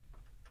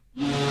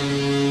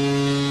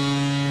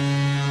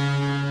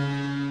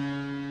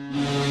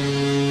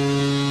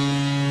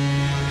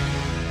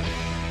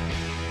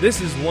This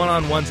is One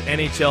on One's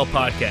NHL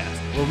podcast,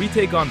 where we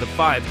take on the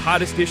 5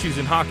 hottest issues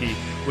in hockey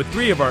with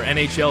 3 of our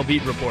NHL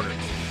beat reporters.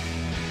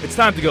 It's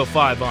time to go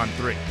 5 on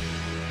 3.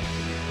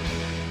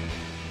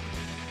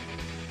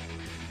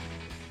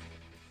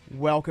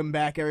 Welcome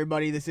back,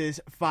 everybody. This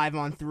is 5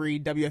 on 3,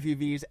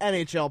 WFUV's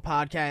NHL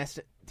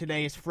podcast.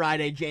 Today is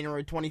Friday,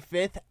 January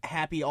 25th.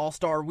 Happy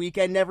All-Star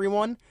Weekend,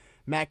 everyone.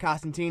 Matt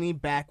Costantini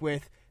back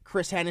with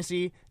Chris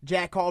Hennessy.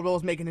 Jack Caldwell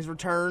is making his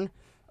return.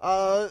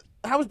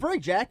 How was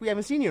break, Jack? We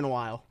haven't seen you in a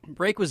while.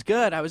 Break was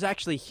good. I was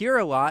actually here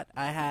a lot.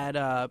 I had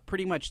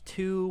pretty much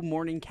 2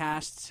 morning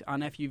casts on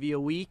FUV a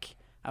week.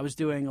 I was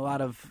doing a lot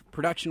of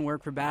production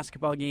work for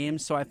basketball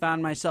games, so I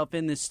found myself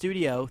in this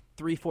studio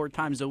 3-4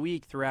 times a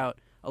week throughout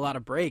a lot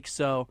of breaks.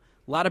 So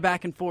a lot of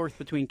back and forth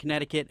between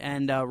Connecticut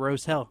and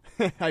Rose Hill.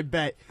 I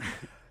bet.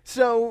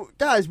 So,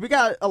 guys, we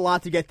got a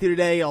lot to get through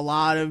today. A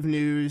lot of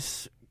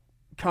news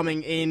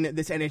coming in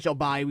this NHL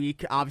bye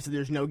week. Obviously,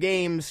 there's no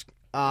games.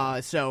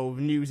 So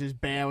news is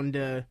bound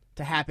to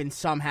happen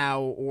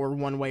somehow or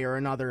one way or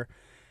another.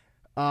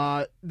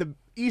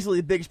 Easily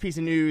the biggest piece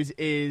of news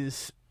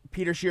is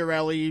Peter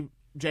Chiarelli,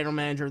 general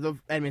manager of the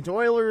Edmonton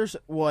Oilers,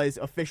 was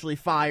officially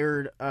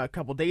fired a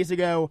couple days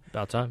ago.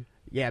 About time.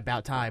 Yeah,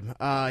 about time.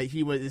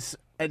 He was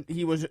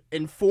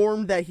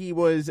informed that he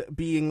was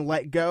being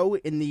let go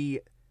in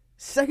the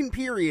second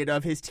period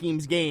of his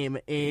team's game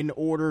in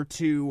order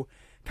to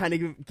kind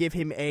of give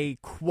him a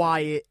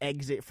quiet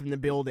exit from the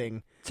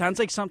building. Sounds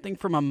like something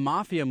from a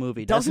mafia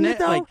movie, doesn't it?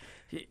 Though?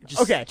 Like,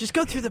 just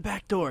go through the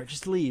back door.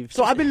 Just leave.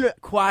 So I've been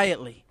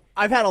quietly.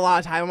 I've had a lot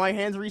of time on my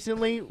hands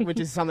recently, which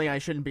is something I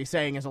shouldn't be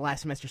saying as a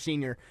last semester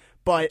senior.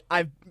 But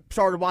I've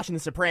started watching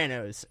The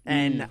Sopranos,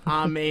 and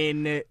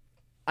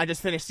I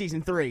just finished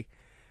season 3.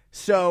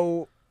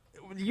 So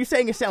you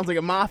saying it sounds like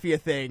a mafia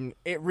thing,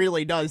 it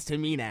really does to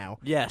me now.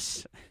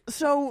 Yes.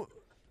 So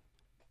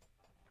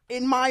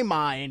in my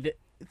mind,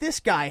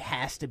 this guy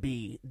has to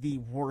be the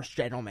worst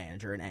general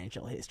manager in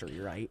NHL history,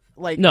 right?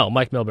 Like, no,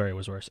 Mike Milbury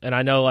was worse. And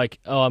I know,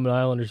 I'm an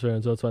Islanders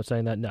fan, so that's why I'm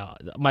saying that. No,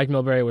 Mike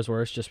Milbury was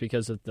worse just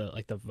because of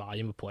the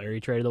volume of player he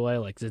traded away.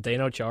 Like,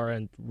 Zdeno Chara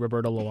and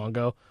Roberto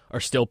Luongo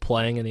are still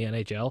playing in the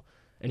NHL,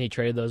 and he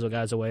traded those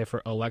guys away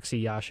for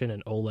Alexei Yashin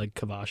and Oleg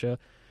Kvasha.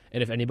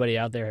 And if anybody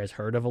out there has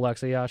heard of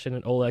Alexei Yashin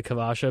and Oleg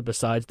Kvasha,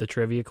 besides the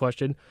trivia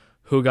question,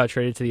 who got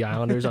traded to the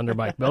Islanders under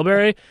Mike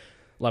Milbury,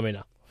 let me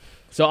know.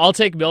 So I'll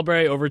take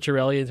Milbury over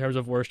Chiarelli in terms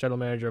of worst general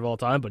manager of all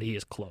time, but he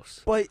is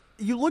close. But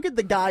you look at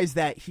the guys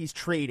that he's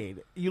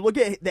traded. You look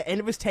at the end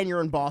of his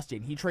tenure in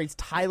Boston. He trades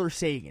Tyler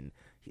Seguin.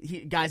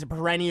 Guy's a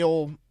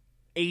perennial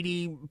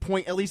 80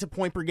 point, at least a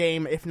point per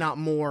game, if not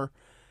more.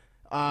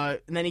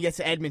 And then he gets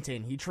to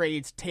Edmonton. He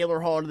trades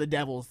Taylor Hall to the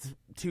Devils.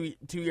 Two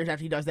years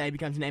after he does that, he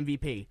becomes an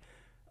MVP.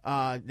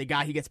 The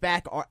guy he gets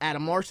back,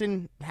 Adam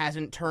Larson,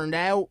 hasn't turned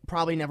out.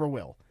 Probably never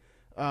will.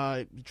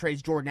 He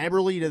trades Jordan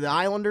Eberle to the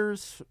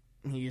Islanders.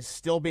 He's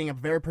still being a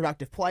very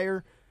productive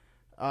player.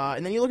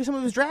 And then you look at some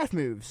of his draft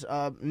moves.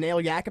 Nail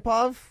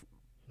Yakupov.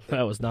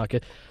 That was not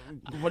good.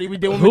 What are we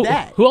doing with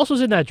that? Who else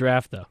was in that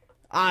draft, though?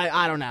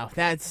 I don't know.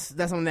 That's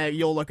something that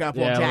you'll look up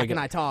while Jack and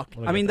I talk.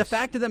 I mean, the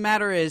fact of the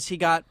matter is he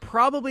got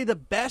probably the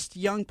best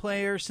young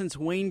player since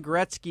Wayne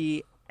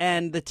Gretzky,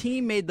 and the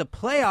team made the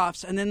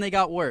playoffs, and then they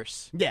got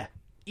worse. Yeah,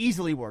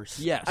 easily worse.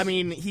 Yes. I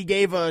mean, he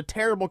gave a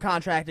terrible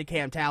contract to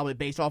Cam Talbot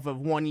based off of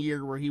 1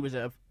 year where he was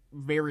a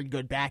very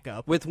good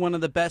backup. With one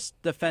of the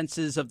best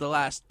defenses of the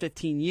last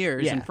 15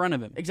 years in front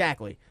of him.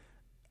 Exactly.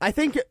 I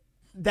think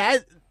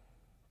that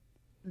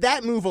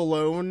move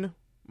alone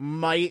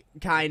might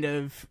kind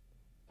of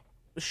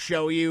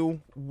show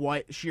you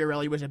what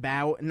Chiarelli was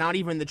about. Not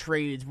even the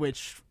trades,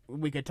 which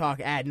we could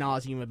talk ad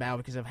nauseum about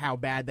because of how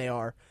bad they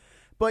are.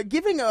 But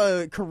giving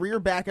a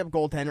career backup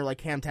goaltender like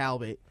Cam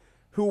Talbot,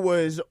 who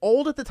was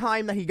old at the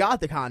time that he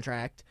got the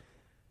contract,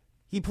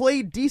 he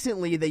played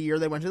decently the year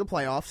they went to the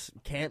playoffs.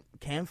 Can't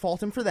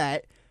fault him for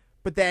that.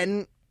 But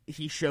then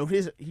he showed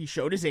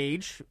his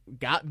age,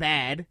 got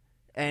bad,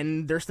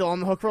 and they're still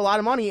on the hook for a lot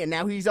of money, and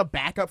now he's a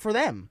backup for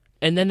them.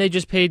 And then they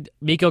just paid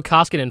Mikko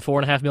Koskinen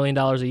 $4.5 million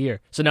a year.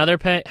 So now they're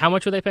paying. How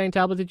much were they paying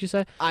Talbot? Did you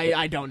say?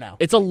 I don't know.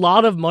 It's a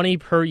lot of money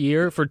per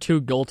year for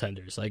 2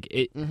 goaltenders. Like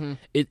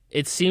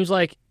it seems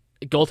like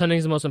goaltending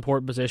is the most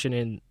important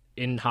position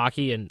in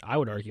hockey, and I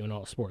would argue in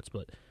all sports,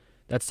 but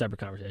that's a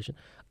separate conversation.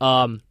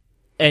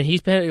 And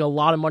he's paying a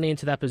lot of money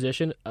into that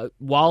position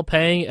while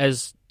paying,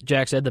 as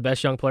Jack said, the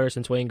best young player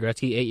since Wayne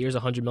Gretzky, 8 years,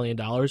 $100 million,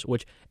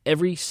 which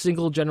every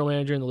single general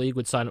manager in the league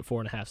would sign up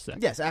 4.5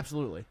 cents. Yes,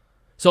 absolutely.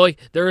 So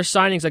there are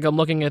signings, I'm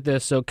looking at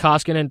this. So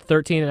Koskinen,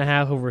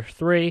 13.5 over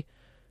 3.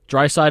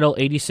 Draisaitl,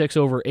 86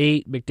 over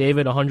 8.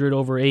 McDavid, 100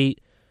 over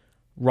 8.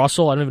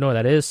 Russell, I don't even know what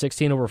that is,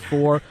 16 over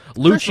 4.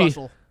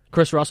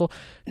 Chris Russell.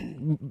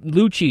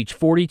 Lucic,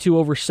 42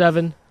 over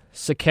 7.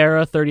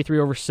 Sekera, 33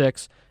 over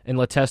 6. And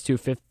Letestu,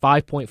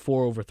 5.4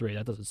 over 3.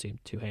 That doesn't seem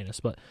too heinous,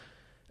 but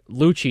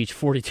Lucic,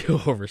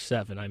 42 over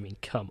 7. I mean,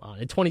 come on.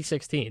 In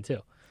 2016, too.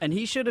 And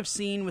he should have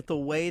seen with the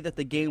way that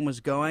the game was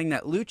going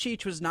that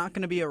Lucic was not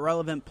going to be a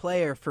relevant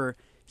player for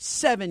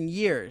 7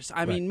 years.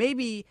 I mean,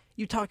 maybe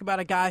you talk about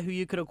a guy who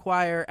you could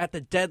acquire at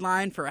the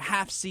deadline for a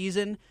half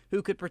season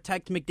who could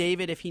protect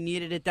McDavid if he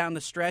needed it down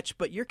the stretch,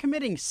 but you're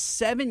committing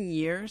 7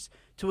 years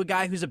to a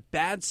guy who's a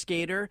bad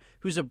skater,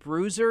 who's a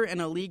bruiser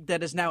in a league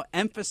that is now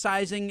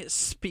emphasizing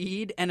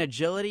speed and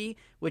agility,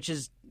 which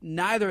is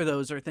neither of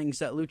those are things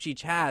that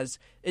Lucic has.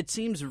 It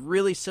seems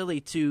really silly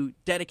to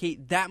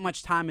dedicate that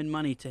much time and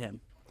money to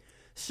him.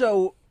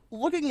 So,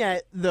 looking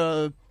at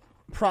the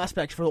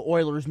prospects for the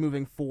Oilers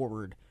moving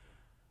forward,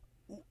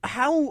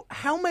 how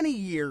many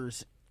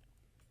years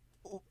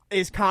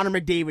is Connor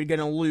McDavid going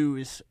to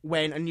lose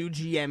when a new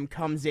GM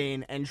comes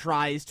in and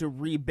tries to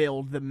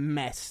rebuild the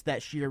mess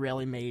that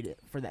Chiarelli made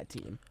for that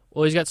team?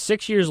 Well, he's got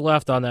 6 years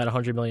left on that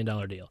 $100 million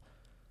deal.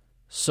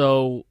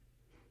 So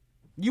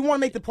you want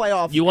to make the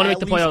playoffs. You want to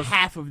make at the least playoffs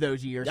half of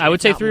those years. I would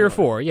if say not 3 more. or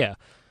 4, yeah.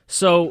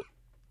 So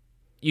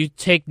you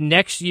take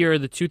next year,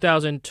 the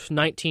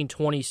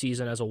 2019-20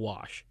 season, as a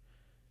wash.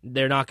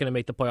 They're not going to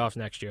make the playoffs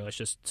next year. Let's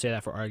just say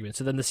that for argument.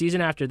 So then the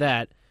season after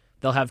that,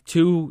 they'll have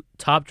 2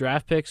 top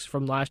draft picks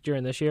from last year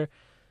and this year,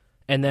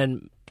 and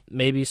then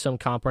maybe some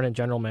competent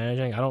general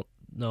managing. I don't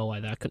know why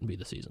that couldn't be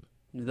the season.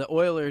 The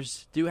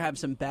Oilers do have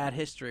some bad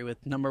history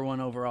with number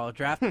 1 overall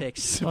draft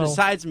picks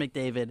besides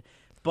McDavid,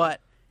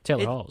 but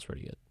Taylor Hall is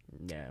pretty good.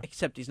 Yeah.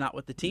 except he's not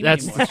with the team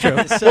That's anymore.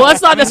 true. So, Well,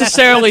 that's not that's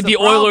necessarily the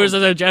problem. Oilers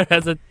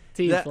as a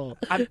team.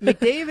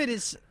 McDavid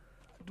is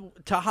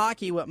to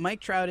hockey what Mike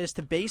Trout is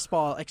to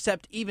baseball,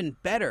 except even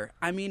better.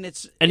 I mean,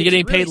 it's And you're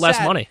getting really paid less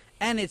sad, money.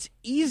 and it's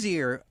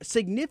easier,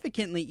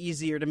 significantly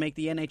easier to make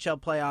the NHL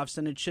playoffs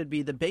than it should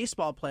be the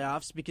baseball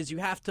playoffs because you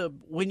have to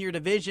win your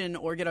division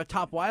or get a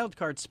top wild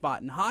card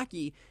spot. In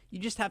hockey, you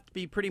just have to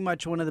be pretty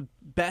much one of the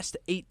best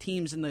 8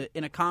 teams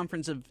in a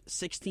conference of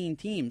 16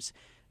 teams,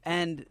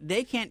 and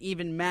they can't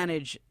even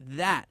manage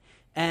that.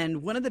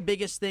 And one of the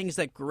biggest things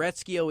that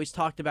Gretzky always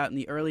talked about in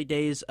the early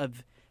days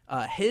of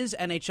his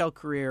NHL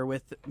career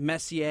with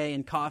Messier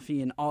and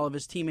Coffey and all of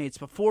his teammates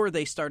before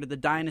they started the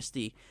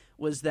dynasty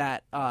was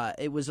that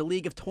it was a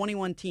league of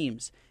 21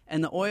 teams,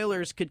 and the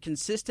Oilers could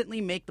consistently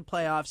make the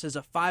playoffs as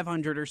a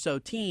 500 or so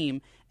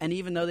team, and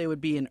even though they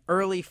would be an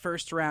early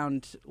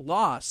first-round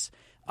loss,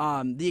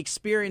 the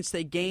experience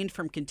they gained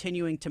from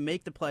continuing to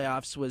make the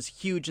playoffs was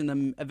huge in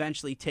them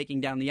eventually taking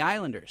down the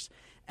Islanders.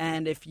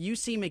 And if you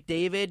see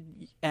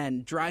McDavid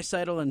and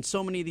Draisaitl and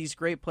so many of these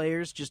great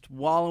players just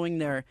wallowing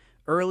their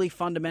early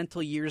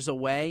fundamental years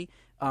away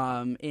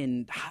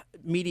in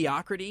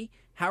mediocrity,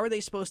 how are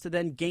they supposed to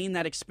then gain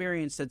that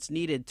experience that's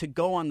needed to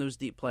go on those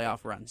deep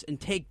playoff runs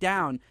and take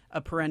down a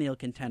perennial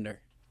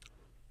contender?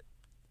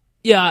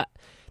 Yeah,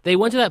 they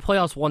went to that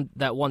playoffs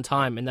one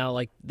time, and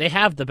now they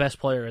have the best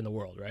player in the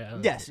world, right?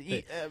 Yes.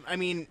 I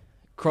mean,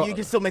 you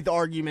can still make the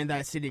argument that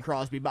it's Sidney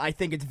Crosby, but I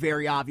think it's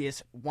very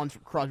obvious once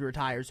Crosby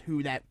retires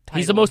who that title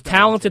He's the most is going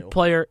talented to.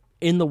 player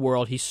in the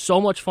world. He's so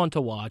much fun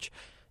to watch.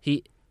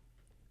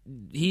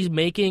 He's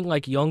making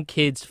young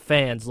kids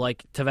fans,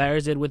 like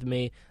Tavares did with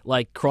me,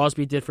 like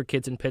Crosby did for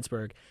kids in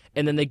Pittsburgh.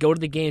 And then they go to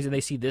the games and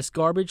they see this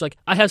garbage.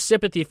 I have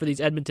sympathy for these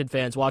Edmonton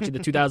fans watching the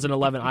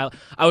 2011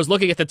 I was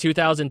looking at the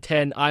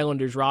 2010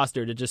 Islanders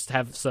roster to just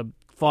have some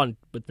fun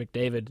with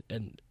McDavid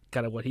and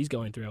kind of what he's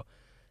going through.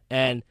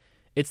 And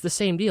it's the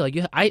same deal.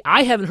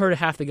 I haven't heard of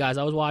half the guys.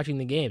 I was watching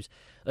the games.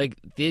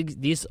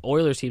 These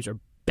Oilers teams are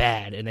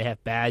bad, and they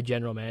have bad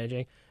general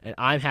managing. And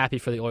I'm happy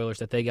for the Oilers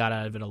that they got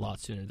out of it a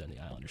lot sooner than the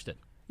Islanders did.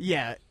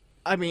 Yeah,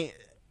 I mean,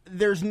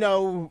 there's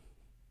no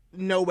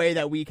way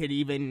that we could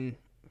even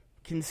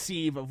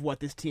conceive of what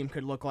this team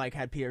could look like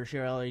had Pierre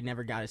Chiarelli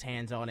never got his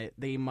hands on it.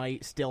 They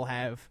might still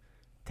have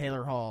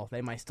Taylor Hall.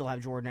 They might still have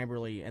Jordan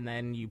Eberle, and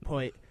then you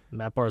put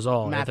Matt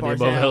Barzal, Matt Anthony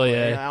Barzal,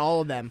 Beauvillier.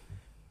 all of them.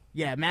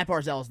 Yeah, Matt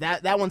Barzal's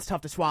that one's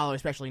tough to swallow,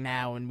 especially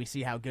now when we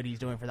see how good he's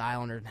doing for the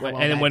Islanders. And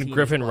then when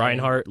Griffin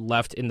Reinhart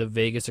left in the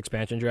Vegas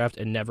expansion draft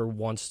and never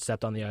once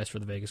stepped on the ice for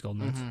the Vegas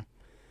Golden Knights. Mm-hmm.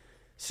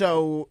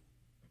 So,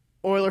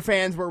 Oiler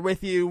fans, we're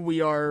with you.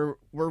 We're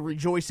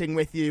rejoicing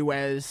with you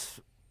as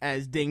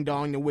Ding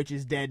Dong, the witch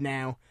is dead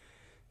now.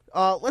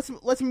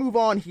 Let's move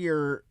on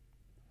here.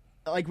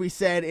 Like we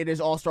said, it is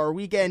All-Star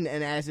Weekend,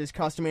 and as is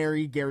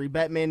customary, Gary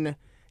Bettman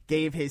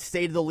gave his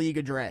State of the League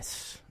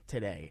address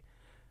today.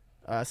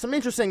 Some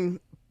interesting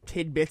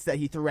tidbits that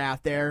he threw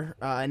out there.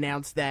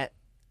 Announced that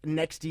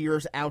next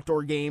year's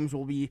outdoor games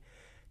will be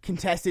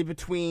contested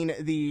between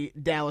the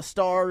Dallas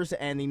Stars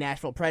and the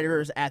Nashville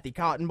Predators at the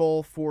Cotton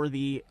Bowl for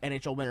the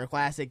NHL Winter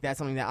Classic. That's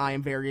something that I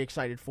am very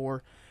excited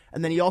for.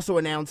 And then he also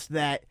announced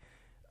that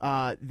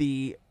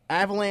the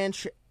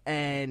Avalanche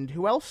and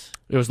who else?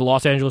 It was the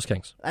Los Angeles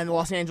Kings. And the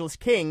Los Angeles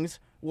Kings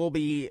will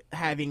be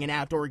having an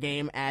outdoor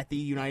game at the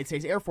United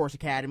States Air Force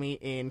Academy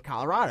in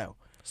Colorado.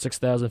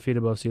 6,000 feet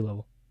above sea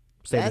level.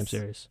 Stadium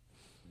series.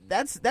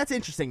 That's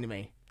interesting to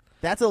me.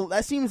 That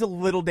seems a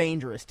little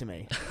dangerous to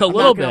me. A I'm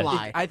little not gonna bit.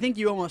 lie. I think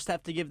you almost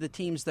have to give the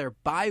teams their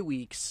bye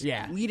weeks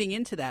leading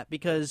into that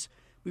because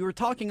we were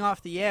talking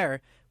off the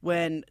air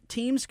when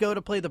teams go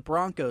to play the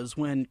Broncos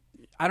when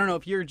I don't know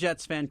if you're a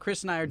Jets fan.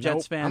 Chris and I are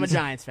Jets Nope, fans. I'm a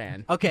Giants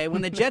fan. Okay,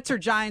 when the Jets or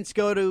Giants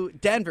go to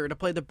Denver to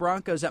play the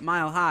Broncos at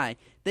Mile High,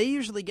 they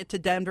usually get to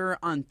Denver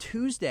on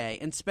Tuesday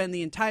and spend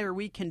the entire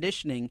week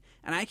conditioning.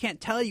 And I can't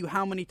tell you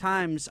how many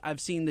times I've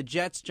seen the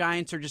Jets,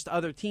 Giants, or just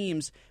other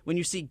teams when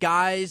you see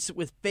guys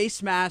with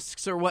face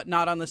masks or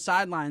whatnot on the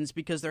sidelines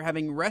because they're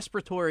having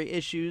respiratory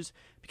issues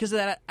because of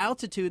that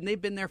altitude, and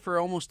they've been there for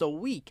almost a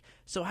week.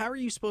 So how are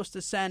you supposed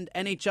to send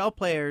NHL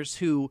players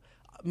who,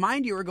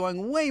 mind you, are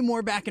going way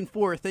more back and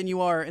forth than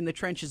you are in the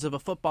trenches of a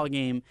football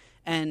game,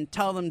 and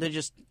tell them to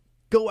just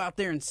go out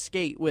there and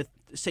skate with,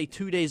 say,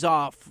 2 days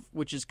off,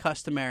 which is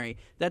customary?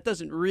 That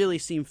doesn't really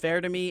seem fair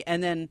to me.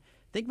 And then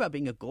think about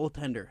being a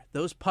goaltender.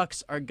 Those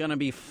pucks are going to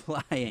be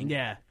flying.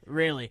 Yeah,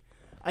 really.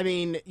 I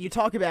mean, you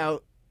talk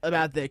about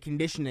the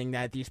conditioning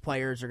that these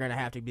players are going to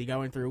have to be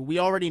going through. We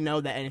already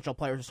know that NHL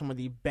players are some of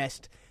the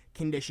best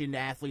conditioned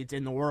athletes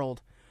in the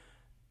world.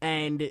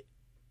 And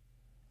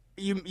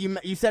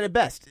you said it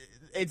best.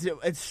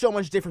 It's so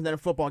much different than a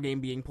football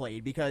game being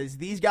played because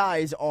these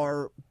guys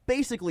are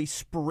basically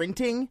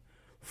sprinting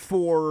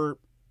for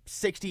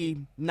 60,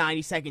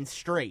 90 seconds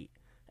straight.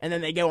 And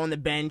then they go on the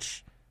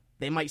bench.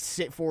 They might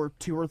sit for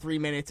 2 or 3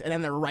 minutes, and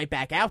then they're right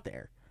back out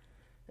there.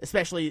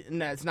 Especially,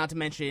 that's not to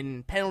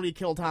mention penalty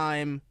kill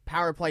time,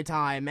 power play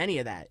time, any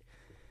of that.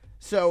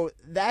 So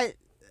that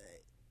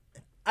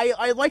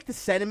I like the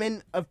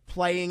sentiment of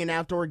playing an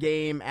outdoor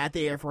game at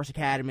the Air Force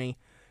Academy.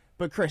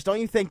 But Chris,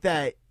 don't you think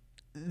that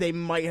they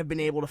might have been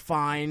able to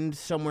find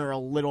somewhere a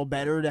little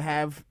better to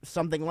have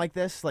something like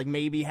this? Like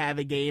maybe have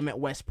a game at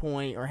West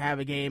Point or have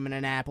a game in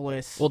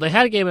Annapolis? Well, they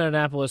had a game in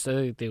Annapolis, I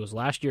think it was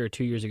last year or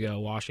 2 years ago,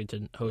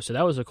 Washington hosted.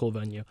 That was a cool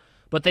venue.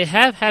 But they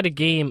have had a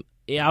game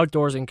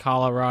outdoors in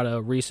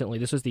Colorado recently.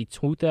 This was the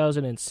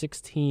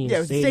 2016 it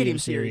was the Stadium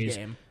Series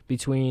game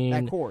between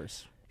at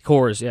Coors.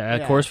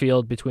 At Coors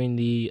Field between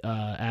the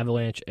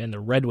Avalanche and the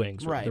Red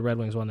Wings. Right. The Red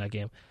Wings won that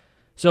game.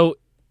 So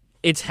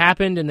it's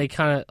happened, and they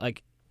kind of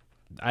like.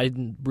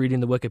 I'm reading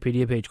the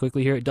Wikipedia page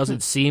quickly here. It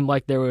doesn't seem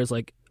like there was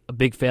like a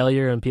big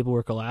failure and people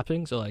were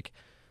collapsing. So like,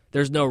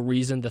 there's no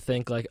reason to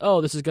think like,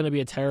 oh, this is going to be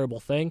a terrible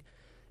thing.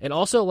 And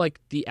also like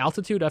the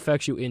altitude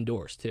affects you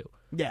indoors too.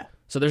 Yeah.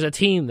 So there's a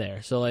team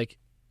there. So like,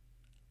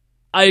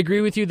 I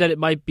agree with you that it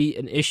might be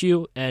an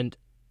issue. And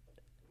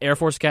Air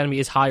Force Academy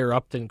is higher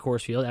up than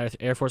Coors Field.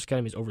 Air Force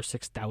Academy is over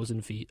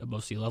 6,000 feet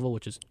above sea level,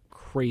 which is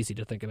crazy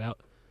to think about.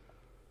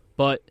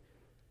 But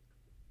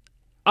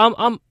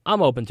I'm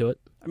open to it.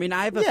 I mean,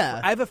 I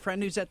have a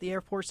friend who's at the Air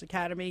Force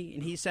Academy,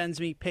 and he sends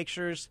me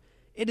pictures.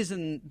 It is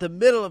in the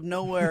middle of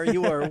nowhere.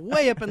 You are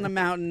way up in the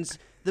mountains.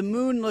 The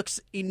moon looks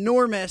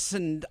enormous,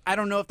 and I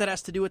don't know if that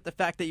has to do with the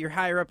fact that you're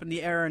higher up in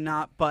the air or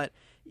not, but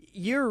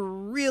you're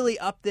really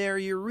up there.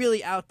 You're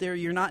really out there.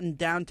 You're not in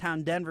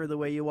downtown Denver the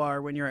way you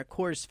are when you're at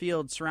Coors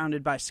Field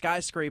surrounded by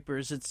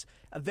skyscrapers. It's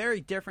a very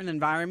different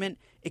environment.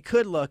 It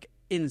could look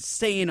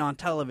insane on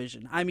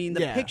television. I mean,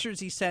 the pictures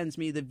he sends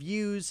me, the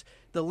views,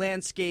 the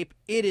landscape,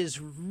 it is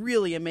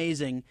really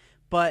amazing.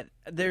 But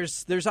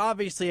there's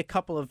obviously a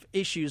couple of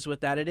issues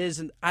with that. It is,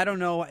 and I don't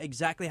know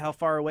exactly how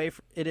far away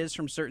it is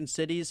from certain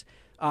cities.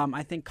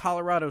 I think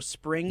Colorado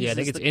Springs. Yeah, I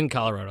think it's in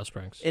Colorado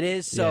Springs. It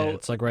is. So yeah,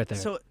 it's like right there.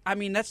 So I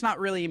mean, that's not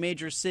really a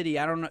major city.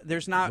 I don't know.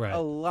 There's not a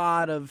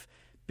lot of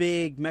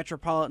big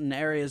metropolitan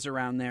areas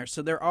around there,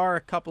 so there are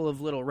a couple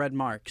of little red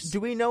marks. Do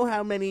we know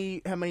how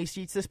many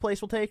seats this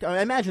place will take?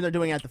 I imagine they're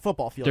doing it at the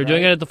football field. They're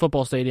doing it at the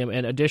football stadium,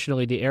 and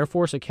additionally, the Air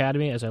Force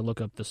Academy. As I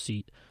look up the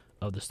seat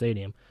of the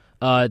stadium,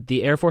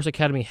 the Air Force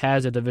Academy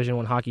has a Division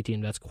I hockey team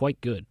that's quite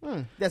good.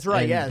 That's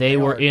right. And yeah, they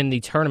were are. in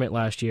the tournament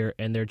last year,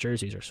 and their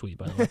jerseys are sweet,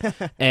 by the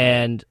way.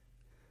 And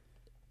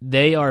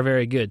they are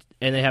very good,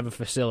 and they have a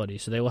facility,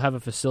 so they will have a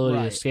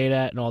facility to skate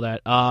at and all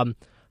that.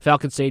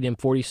 Falcon Stadium,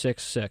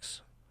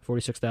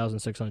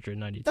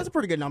 46,692. That's a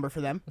pretty good number for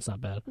them. That's not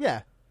bad.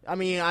 Yeah. I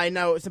mean, I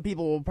know some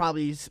people will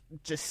probably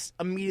just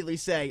immediately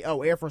say,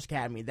 oh, Air Force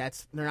Academy, they're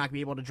not going to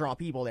be able to draw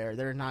people there.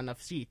 There are not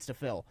enough seats to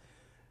fill.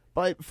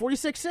 But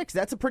 46.6,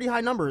 that's a pretty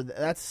high number.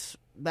 That's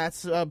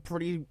a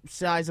pretty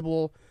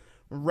sizable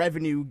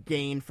revenue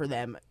gain for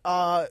them.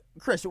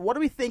 Chris, what do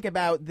we think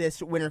about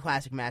this Winter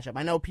Classic matchup?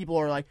 I know people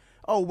are like,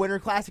 oh, Winter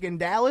Classic in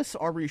Dallas?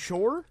 Are we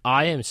sure?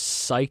 I am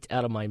psyched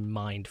out of my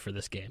mind for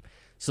this game.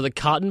 So the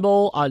Cotton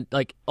Bowl,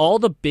 like all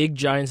the big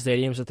giant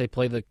stadiums that they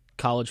play the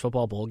college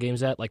football bowl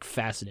games at, like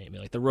fascinate me.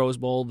 Like the Rose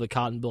Bowl, the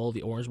Cotton Bowl,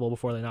 the Orange Bowl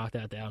before they knocked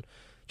that down.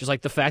 Just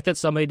like the fact that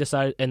somebody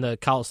decided, and the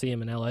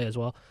Coliseum in LA as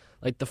well,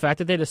 like the fact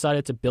that they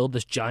decided to build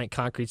this giant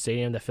concrete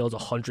stadium that fills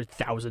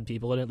 100,000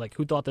 people in it. Like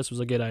who thought this was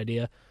a good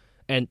idea?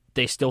 And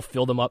they still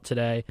fill them up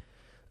today.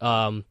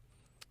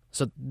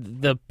 So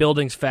the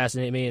buildings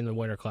fascinate me, and the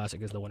Winter Classic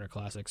is the Winter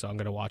Classic, so I'm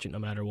going to watch it no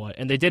matter what.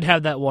 And they did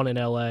have that one in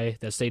L.A.,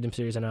 that Stadium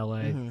Series in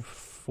L.A.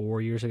 4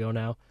 years ago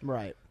now.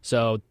 Right.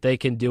 So they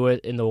can do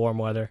it in the warm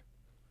weather.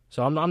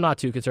 So I'm not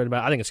too concerned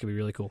about it. I think it's going to be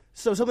really cool.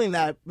 So something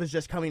that was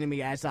just coming to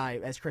me as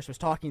Chris was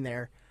talking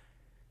there,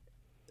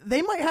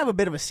 they might have a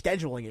bit of a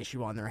scheduling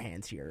issue on their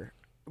hands here.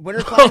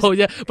 Winter Classic. Oh,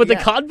 yeah. But the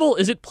yeah. Cotton Bowl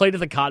isn't played at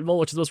the Cotton Bowl,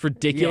 which is the most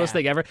ridiculous Yeah.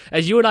 thing ever.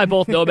 As you and I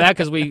both know, Matt,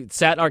 because we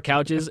sat on our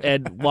couches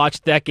and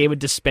watched that game in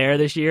despair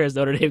this year as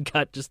Notre Dame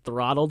got just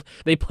throttled.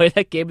 They played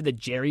that game in the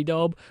Jerry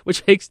Dome,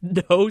 which makes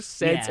no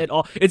sense Yeah. at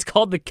all. It's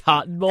called the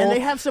Cotton Bowl. And they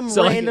have some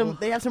So, like, random.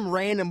 They have some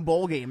random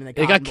bowl game in the. it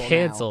Cotton got Bowl now.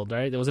 canceled,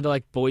 right? It was into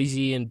like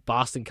Boise and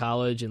Boston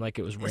College, and like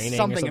it was raining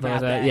Something or something about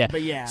like that. that, Yeah,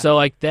 but yeah. So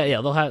like that,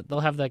 yeah, they'll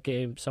have that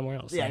game somewhere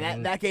else. Yeah,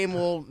 And- that game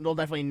will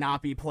definitely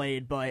not be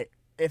played. But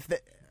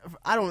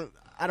I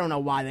don't know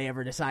why they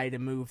ever decided to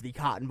move the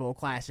Cotton Bowl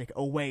Classic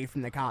away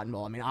from the Cotton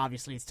Bowl. I mean,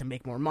 obviously it's to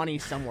make more money,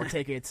 sell more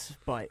tickets,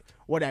 but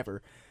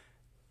whatever.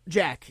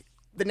 Jack,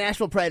 the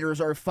Nashville Predators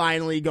are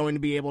finally going to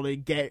be able to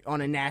get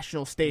on a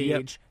national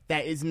stage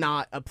that is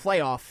not a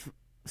playoff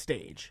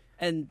stage.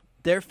 And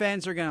their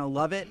fans are going to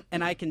love it.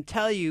 And I can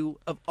tell you,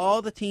 of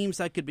all the teams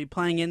that could be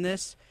playing in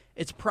this,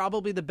 it's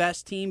probably the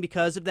best team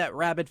because of that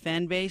rabid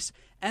fan base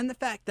and the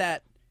fact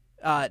that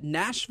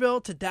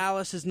Nashville to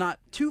Dallas is not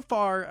too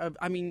far.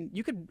 I mean,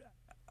 you could.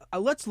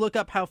 Let's look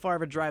up how far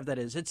of a drive that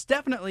is. It's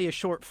definitely a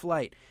short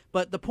flight.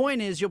 But the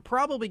point is, you'll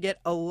probably get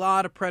a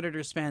lot of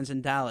Predators fans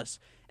in Dallas.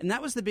 And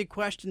that was the big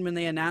question when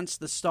they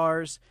announced the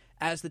Stars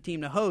as the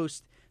team to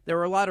host. There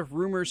were a lot of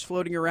rumors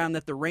floating around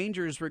that the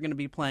Rangers were going to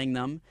be playing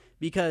them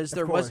because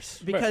the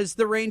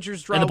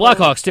Rangers draw and the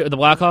Blackhawks too. The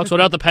Blackhawks. What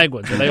about the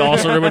Penguins? Are they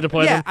also rumored to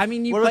play Yeah, them? I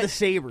mean, What are the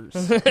Sabres?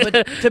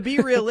 but to be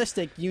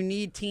realistic, you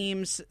need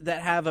teams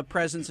that have a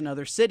presence in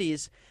other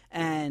cities.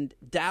 And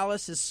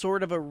Dallas is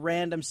sort of a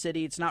random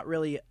city. It's not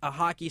really a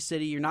hockey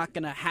city. You're not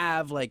going to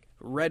have like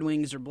Red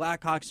Wings or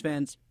Blackhawks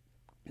fans.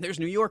 There's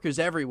New Yorkers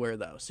everywhere,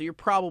 though. So you're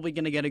probably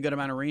going to get a good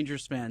amount of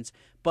Rangers fans.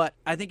 But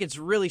I think it's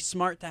really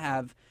smart to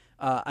have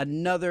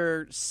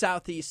another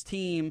Southeast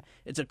team.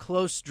 It's a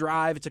close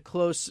drive. It's a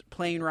close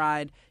plane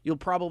ride. You'll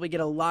probably get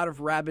a lot of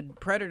rabid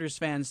Predators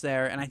fans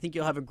there, and I think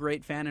you'll have a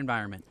great fan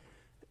environment.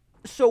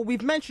 So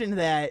we've mentioned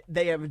that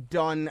they have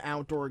done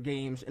outdoor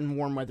games in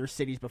warm weather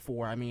cities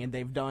before. I mean,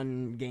 they've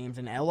done games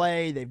in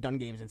LA, they've done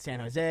games in San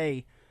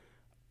Jose.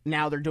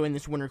 Now they're doing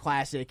this Winter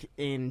Classic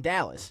in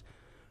Dallas.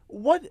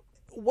 What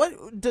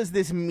does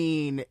this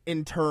mean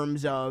in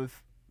terms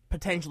of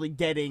potentially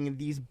getting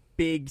these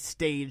big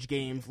stage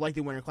games like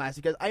the Winter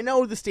Classic? Because I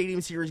know the Stadium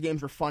Series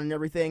games are fun and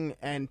everything,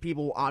 and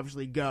people will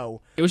obviously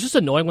go. It was just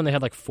annoying when they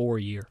had like 4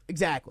 a year.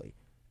 Exactly.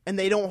 And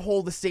they don't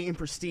hold the same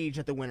prestige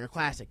that the Winter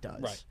Classic does.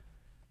 Right.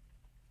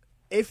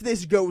 If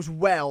this goes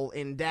well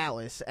in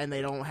Dallas and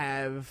they don't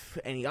have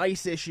any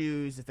ice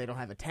issues, if they don't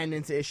have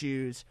attendance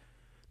issues,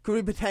 could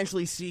we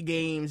potentially see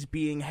games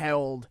being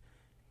held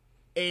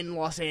in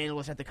Los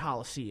Angeles at the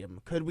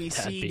Coliseum? Could we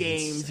see be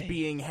games insane.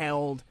 being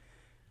held,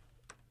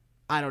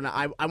 I don't know,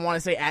 I want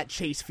to say at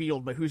Chase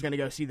Field, but who's going to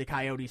go see the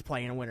Coyotes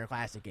play in a Winter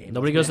Classic game?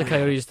 Nobody goes to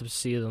Coyotes to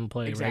see them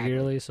play Exactly.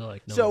 regularly, so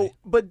like nobody. So,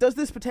 but does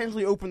this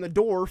potentially open the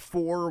door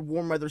for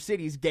warm weather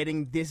cities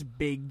getting this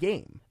big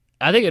game?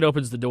 I think it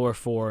opens the door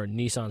for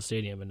Nissan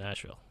Stadium in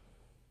Nashville.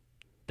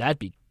 That'd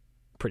be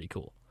pretty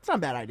cool. It's not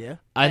a bad idea.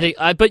 I think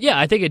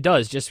it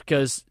does, just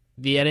because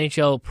the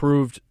NHL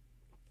proved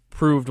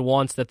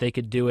once that they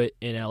could do it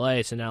in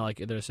LA. So now, like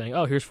they're saying,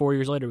 oh, here's 4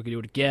 years later, we can do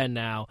it again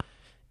now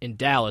in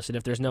Dallas. And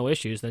if there's no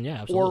issues, then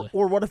yeah, absolutely.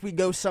 Or what if we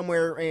go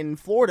somewhere in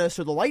Florida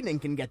so the Lightning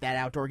can get that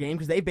outdoor game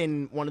because they've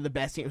been one of the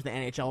best teams in the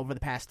NHL over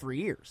the past 3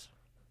 years.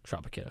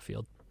 Tropicana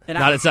Field. And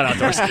It's not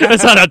outdoors.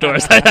 It's not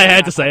outdoors. I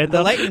had to say it The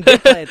though. Lightning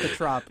did play at the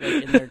Trop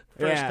in their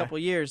first Yeah. couple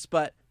years,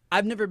 but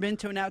I've never been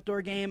to an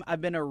outdoor game. I've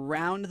been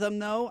around them,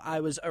 though. I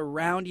was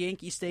around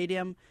Yankee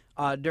Stadium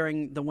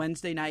during the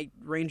Wednesday night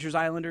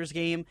Rangers-Islanders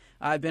game.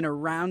 I've been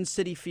around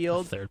Citi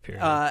Field. Third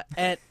period.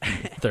 At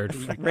Third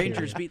freaking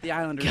Rangers period. beat the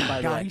Islanders, by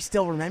the God, way. he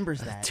still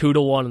remembers that.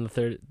 2-1 in the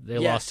third. They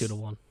Yes. lost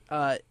 2-1.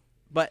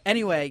 But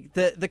anyway,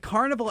 the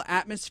carnival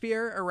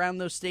atmosphere around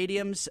those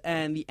stadiums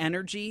and the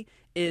energy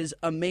is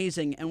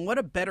amazing. And what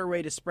a better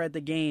way to spread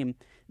the game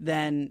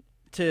than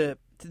to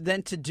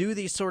do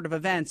these sort of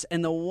events.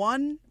 And the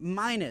one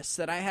minus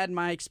that I had in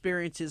my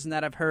experiences and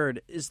that I've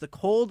heard is the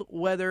cold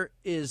weather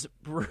is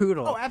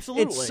brutal. Oh,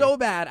 absolutely. It's so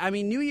bad. I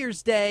mean, New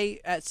Year's Day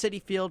at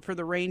Citi Field for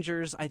the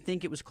Rangers, I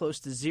think it was close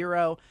to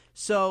 0.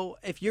 So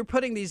if you're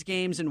putting these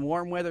games in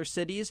warm weather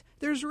cities,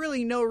 there's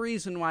really no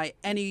reason why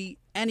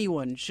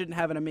anyone shouldn't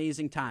have an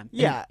amazing time.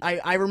 Yeah,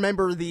 I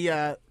remember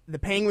the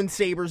Penguins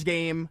Sabres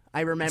game.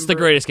 I remember It's the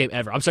greatest game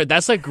ever. I'm sorry,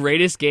 that's the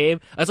greatest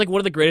game. That's like one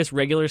of the greatest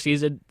regular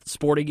season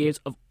sporting games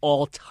of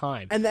all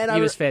time. And then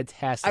he was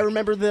fantastic. I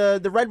remember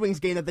the Red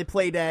Wings game that they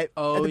played at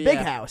the Big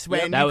yeah. House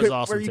Yep. when That you was could,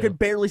 awesome, where you too. could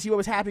barely see what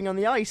was happening on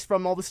the ice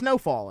from all the snow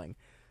falling.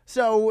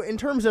 So in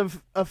terms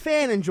of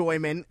fan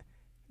enjoyment,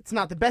 it's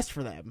not the best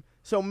for them.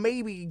 So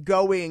maybe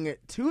going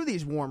to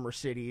these warmer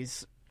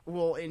cities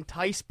will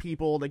entice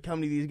people to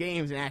come to these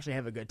games and actually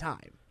have a good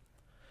time.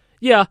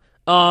 Yeah,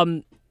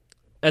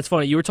 that's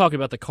funny. You were talking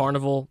about the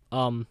carnival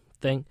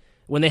thing.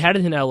 When they had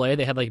it in LA,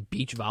 they had like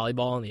beach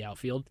volleyball in the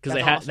outfield because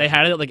That's they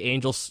had it at like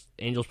Angels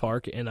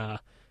Park in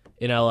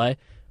LA,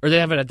 or they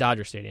have it at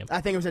Dodger Stadium.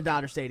 I think it was at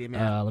Dodger Stadium.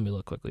 Yeah, Let me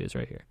look quickly. It's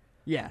right here.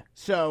 yeah.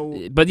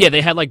 So But yeah,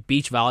 they had like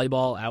beach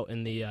volleyball out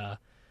in the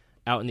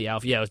out in the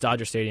outfield. Yeah, it was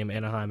Dodger Stadium,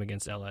 Anaheim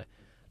against LA.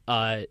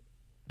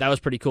 That was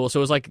pretty cool. So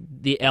it was like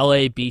the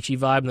LA beachy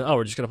vibe. And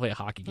we're just gonna play a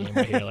hockey game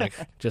right here. Like,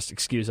 just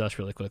excuse us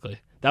really quickly.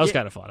 That was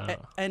kind of fun. I don't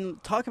know.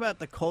 And talk about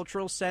the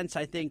cultural sense.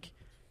 I think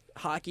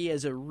hockey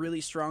has a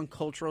really strong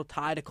cultural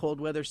tie to cold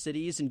weather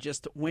cities and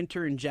just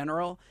winter in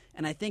general.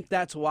 And I think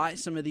that's why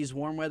some of these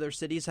warm weather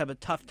cities have a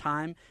tough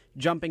time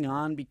jumping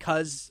on,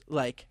 because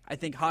like I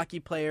think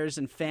hockey players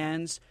and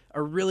fans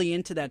are really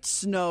into that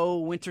snow,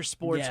 winter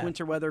sports,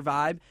 winter weather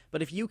vibe.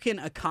 But if you can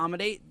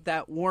accommodate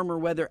that warmer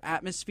weather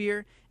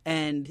atmosphere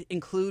and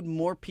include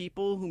more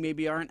people who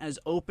maybe aren't as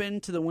open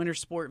to the winter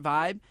sport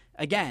vibe,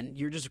 again,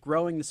 you're just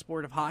growing the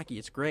sport of hockey.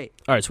 It's great.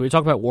 All right, so we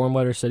talk about warm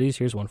weather cities.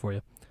 Here's one for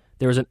you.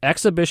 There was an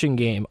exhibition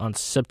game on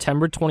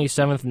September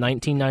 27th,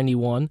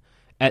 1991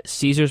 at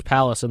Caesars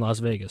Palace in Las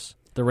Vegas.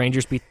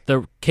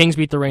 The Kings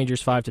beat the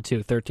Rangers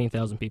 5-2.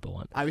 13,000 people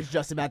went. I was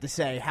just about to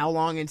say, how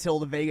long until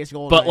the Vegas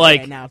Golden But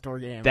like an outdoor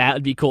game? That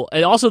would be cool.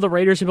 And also the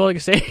Raiders are building a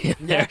stadium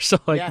there, so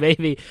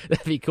maybe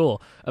that'd be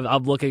cool.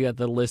 I'm looking at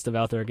the list of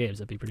outdoor games.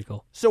 That'd be pretty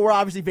cool. So we're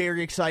obviously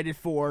very excited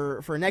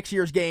for next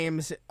year's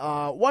games.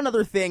 One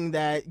other thing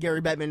that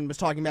Gary Bettman was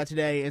talking about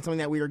today, and something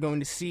that we are going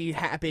to see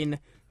happen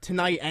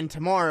tonight and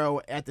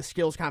tomorrow at the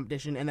skills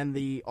competition, and then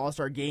the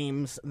All-Star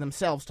games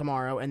themselves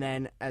tomorrow, and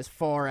then as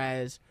far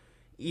as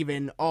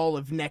even all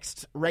of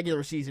next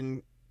regular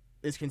season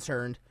is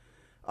concerned,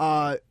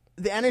 the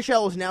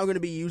NHL is now going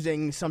to be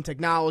using some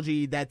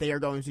technology that they are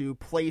going to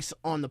place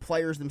on the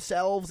players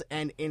themselves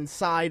and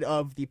inside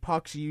of the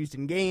pucks used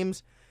in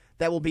games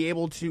that will be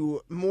able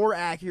to more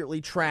accurately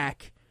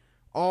track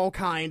all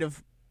kinds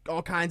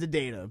of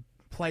data,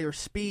 player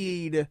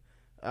speed,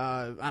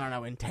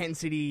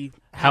 intensity,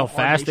 how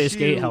fast they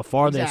skate, how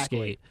far they Exactly.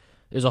 skate.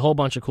 There's a whole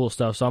bunch of cool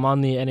stuff. So I'm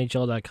on the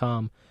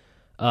NHL.com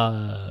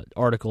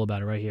article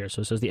about it right here.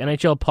 So it says the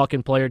NHL puck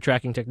and player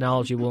tracking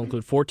technology will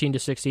include 14 to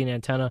 16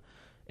 antenna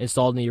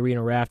installed in the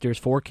arena rafters,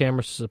 4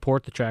 cameras to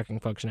support the tracking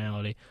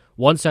functionality,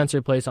 1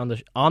 sensor placed on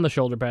the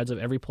shoulder pads of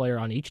every player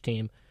on each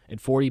team, and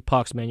 40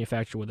 pucks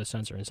manufactured with a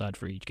sensor inside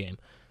for each game.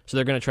 So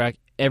they're going to track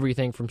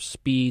everything from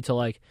speed to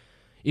like,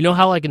 you know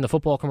how like in the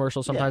football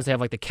commercials sometimes they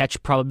have like the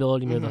catch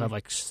probability, maybe they'll have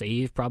like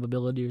save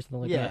probability or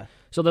something like that.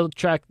 So they'll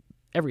track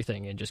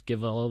everything and just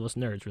give all of us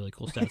nerds really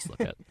cool stats to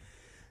look at.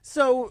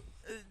 So,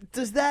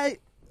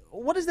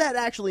 what does that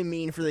actually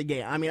mean for the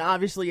game? I mean,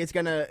 obviously, it's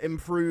going to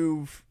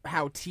improve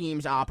how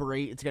teams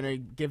operate. It's going to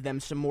give them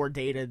some more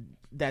data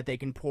that they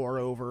can pour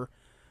over.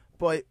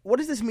 But what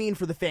does this mean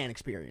for the fan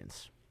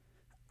experience?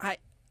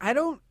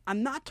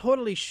 I'm not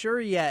totally sure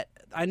yet.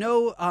 I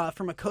know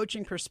from a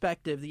coaching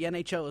perspective, the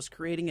NHL is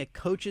creating a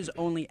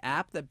coaches-only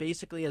app that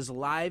basically has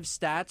live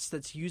stats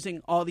that's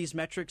using all these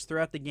metrics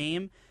throughout the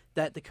game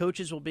that the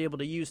coaches will be able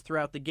to use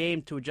throughout the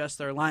game to adjust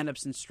their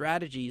lineups and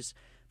strategies.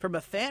 From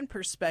a fan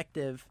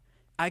perspective,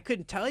 I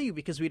couldn't tell you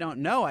because we don't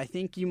know. I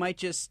think you might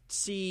just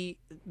see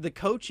the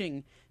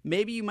coaching.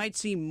 Maybe you might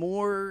see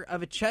more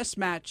of a chess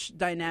match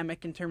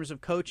dynamic in terms of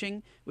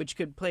coaching, which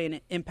could play an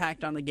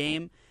impact on the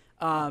game.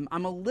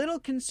 I'm a little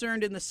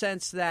concerned in the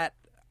sense that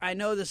I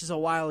know this is a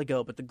while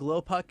ago, but the glow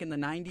puck in the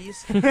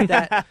 90s,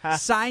 that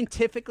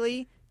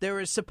scientifically there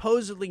was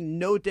supposedly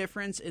no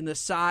difference in the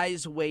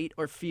size, weight,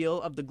 or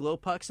feel of the glow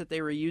pucks that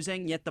they were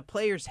using, yet the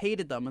players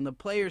hated them. And the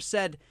players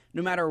said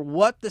no matter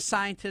what the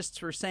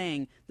scientists were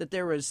saying, that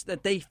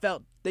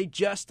they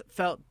just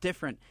felt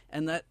different,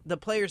 and that the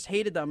players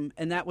hated them,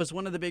 and that was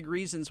one of the big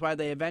reasons why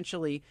they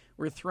eventually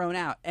were thrown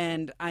out.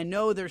 And I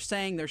know they're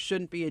saying there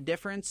shouldn't be a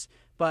difference,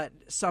 but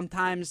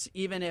sometimes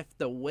even if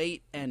the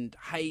weight and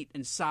height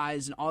and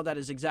size and all that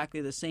is exactly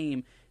the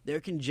same, there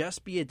can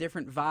just be a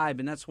different vibe,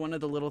 and that's one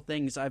of the little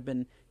things I've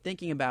been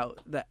thinking about,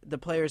 that the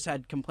players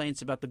had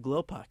complaints about the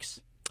glow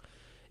pucks.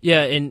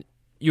 Yeah, and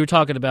you were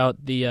talking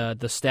about the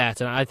stats,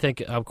 and I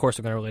think, of course,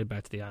 I'm going to relate it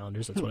back to the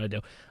Islanders. That's what I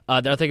do.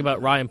 I think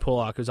about Ryan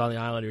Pulock, who's on the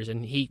Islanders,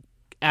 and he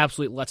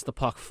absolutely lets the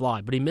puck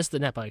fly, but he missed the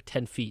net by like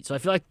 10 feet. So I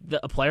feel like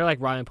a player like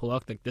Ryan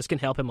Pulock, like, this can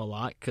help him a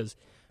lot, because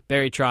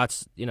Barry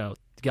Trotz,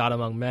 God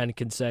among men,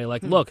 can say,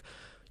 like, look,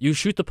 you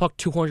shoot the puck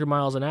 200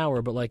 miles an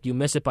hour, but, like, you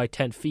miss it by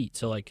 10 feet.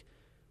 So, like,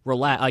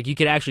 relax. Like, you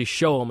could actually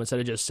show him instead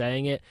of just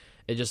saying it.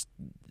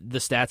 The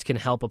stats can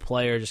help a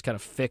player just kind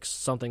of fix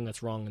something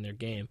that's wrong in their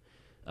game.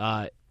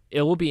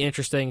 It will be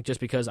interesting just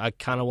because I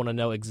kind of want to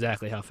know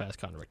exactly how fast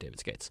Connor McDavid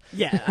skates.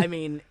 Yeah, I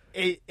mean,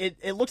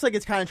 it looks like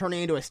it's kind of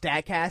turning into a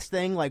StatCast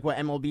thing, like what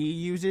MLB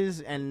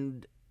uses,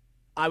 and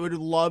I would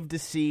love to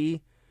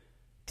see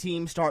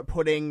teams start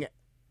putting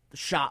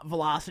shot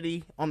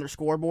velocity on their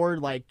scoreboard,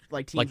 like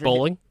teams like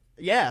bowling.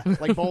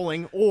 Like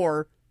bowling,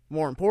 or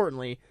more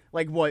importantly,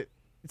 like what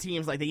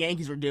teams like the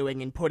Yankees are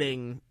doing and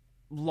putting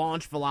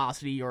launch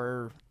velocity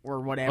or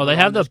whatever. Oh, they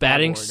have on the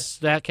batting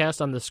scoreboard.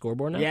 StatCast on the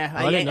scoreboard now? Yeah,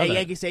 I didn't know at that.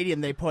 Yankee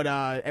Stadium they put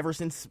ever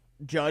since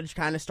Judge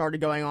kind of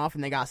started going off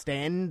and they got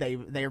Stanton,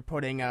 they're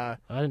putting I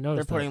didn't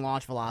notice they're putting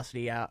launch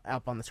velocity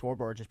up on the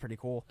scoreboard, which is pretty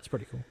cool. That's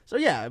pretty cool. So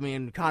yeah, I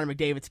mean, Connor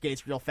McDavid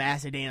skates real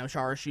fast, and Dano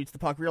Chara shoots the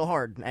puck real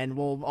hard, and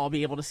we'll all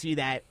be able to see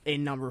that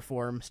in number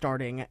form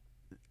starting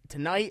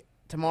tonight,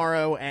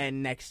 tomorrow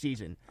and next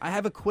season. I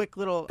have a quick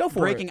little Go for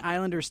Breaking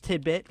Islanders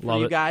tidbit for Love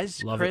you it.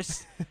 guys, Love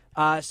Chris.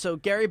 So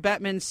Gary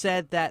Bettman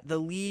said that the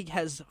league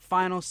has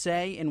final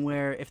say in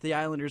where, if the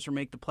Islanders will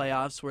make the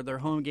playoffs, where their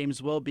home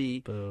games will be.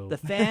 Boo. The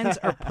fans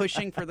are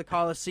pushing for the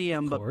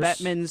Coliseum, but course.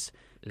 Bettman's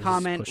Is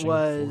comment pushing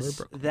was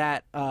for Brooklyn.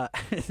 that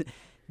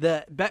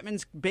the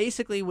Bettman's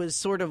basically was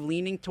sort of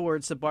leaning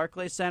towards the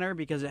Barclays Center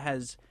because it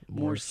has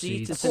more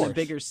seats. It's Of in a course.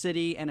 bigger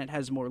city and it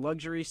has more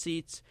luxury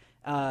seats.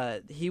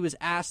 He was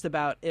asked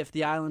about if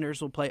the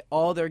Islanders will play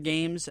all their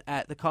games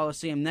at the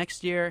Coliseum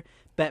next year.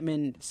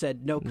 Bettman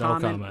said no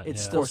comment.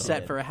 It's Yeah, still that's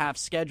set all. for a half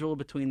schedule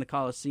between the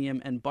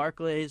Coliseum and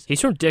Barclays. He's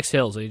from Dix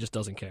Hill, so he just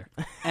doesn't care.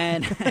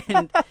 And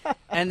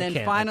then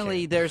I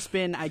finally, can't. there's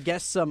been, I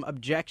guess, some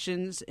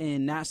objections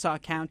in Nassau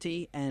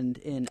County and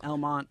in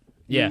Elmont,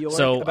 Yeah, New York,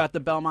 so- about the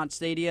Belmont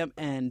Stadium.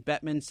 And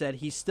Bettman said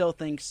he still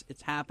thinks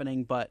it's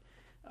happening, but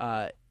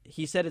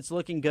he said it's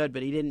looking good,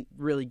 but he didn't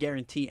really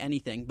guarantee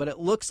anything. But it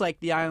looks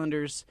like the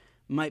Islanders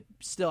might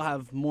still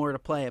have more to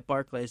play at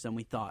Barclays than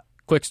we thought.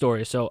 Quick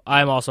story. So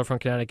I'm also from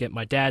Connecticut.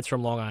 My dad's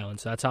from Long Island,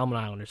 so that's how I'm an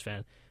Islanders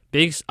fan.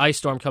 Big ice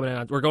storm coming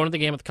in. We're going to the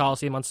game at the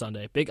Coliseum on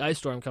Sunday. Big ice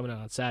storm coming in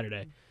on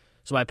Saturday.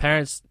 So my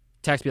parents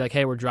text me like,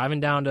 hey, we're driving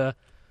down to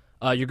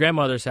your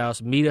grandmother's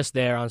house. Meet us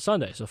there on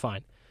Sunday. So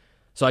fine.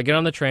 So I get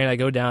on the train. I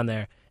go down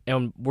there,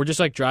 and we're just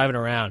like driving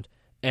around.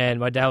 And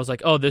my dad was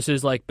like, oh, this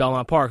is like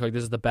Belmont Park. Like,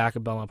 this is the back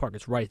of Belmont Park.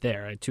 It's right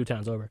there, right, 2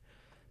 towns over.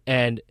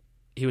 And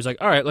he was like,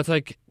 all right, let's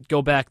like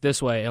go back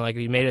this way. And like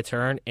we made a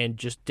turn, and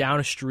just down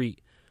a street,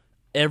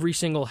 every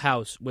single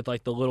house with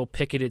like the little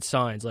picketed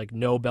signs, like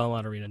no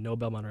Belmont Arena, no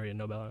Belmont Arena,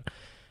 no Belmont.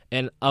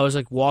 And I was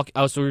like we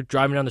were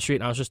driving down the street,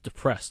 and I was just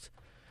depressed.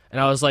 And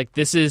I was like,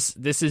 this is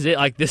it.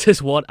 Like, this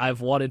is what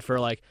I've wanted for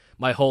like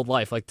my whole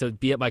life, like to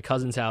be at my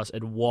cousin's house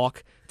and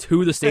walk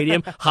to the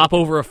stadium, hop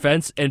over a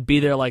fence, and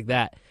be there like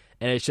that.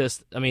 And it's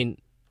just, I mean,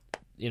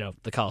 you know,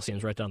 the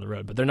Coliseum's right down the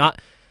road, but they're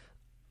not.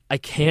 I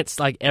can't,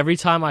 like, every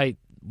time I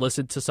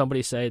listen to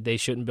somebody say they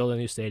shouldn't build a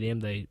new stadium,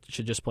 they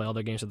should just play all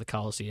their games at the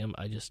Coliseum,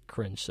 I just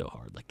cringe so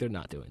hard. Like, they're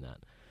not doing that.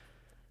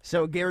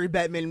 So Gary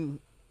Bettman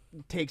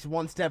takes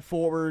one step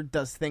forward,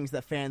 does things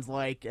that fans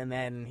like, and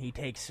then he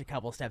takes a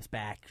couple steps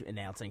back,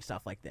 announcing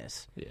stuff like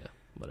this. Yeah,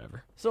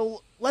 whatever.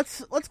 So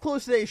let's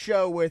close today's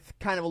show with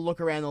kind of a look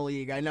around the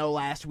league. I know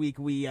last week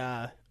we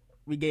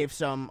gave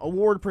some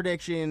award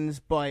predictions,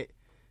 but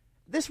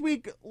this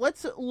week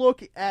let's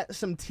look at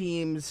some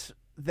teams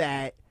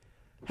that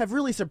have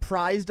really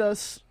surprised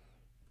us.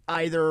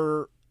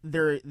 Either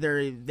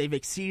they've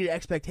exceeded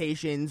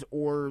expectations,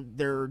 or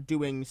they're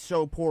doing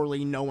so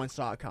poorly no one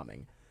saw it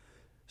coming.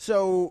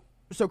 So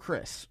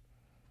Chris,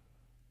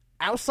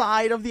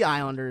 outside of the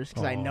Islanders,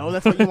 because I know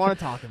that's what you want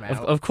to talk about.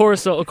 Of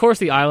course,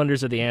 the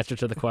Islanders are the answer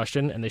to the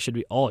question, and they should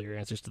be all your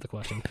answers to the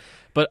question.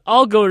 But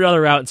I'll go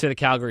another route and say the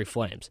Calgary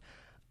Flames.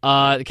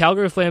 The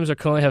Calgary Flames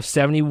currently have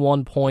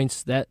 71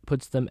 points. That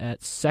puts them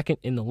at second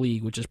in the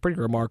league, which is pretty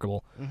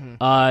remarkable.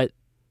 Mm-hmm.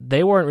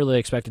 They weren't really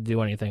expected to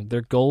do anything.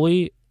 Their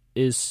goalie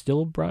is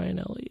still Brian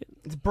Elliott.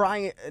 It's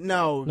Brian.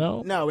 No.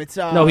 It's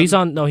He's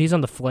on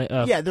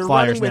the yeah, they're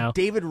Flyers running with now.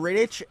 David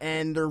Rittich,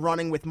 and they're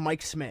running with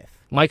Mike Smith.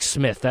 Mike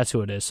Smith, that's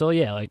who it is. So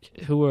yeah,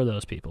 like, who are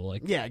those people?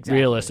 Like, Yeah, exactly.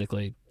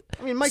 realistically,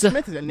 I mean, Mike So,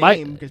 Smith is a Mike-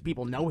 name because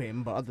people know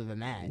him, but other than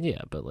that,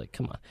 yeah, but like,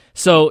 come on.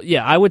 So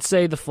yeah, I would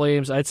say the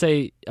Flames. I'd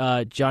say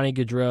Johnny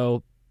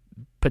Gaudreau,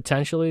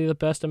 potentially the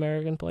best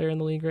American player in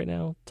the league right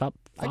now, top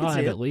I could see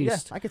 5 it. at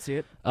least. Yeah, I could see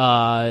it.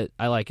 I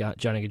like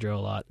Johnny Gaudreau a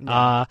lot.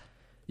 Yeah.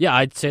 Yeah,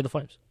 I'd say the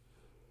Flames.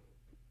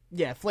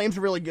 Yeah, Flames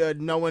are really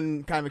good. No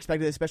one kind of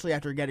expected it, especially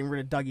after getting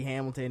rid of Dougie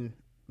Hamilton.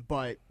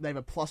 But they have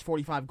a plus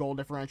 45 goal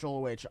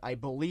differential, which I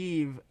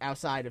believe,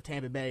 outside of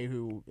Tampa Bay,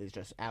 who is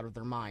just out of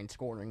their mind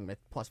scoring with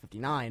plus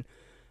 59,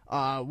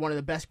 one of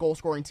the best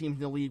goal-scoring teams in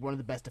the league, one of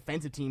the best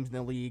defensive teams in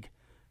the league.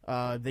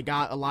 They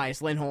got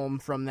Elias Lindholm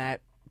from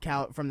that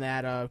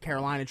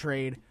Carolina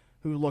trade,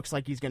 who looks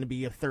like he's going to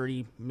be a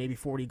 30, maybe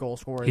 40 goal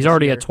scorer. He's this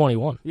already year. at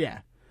 21. Yeah.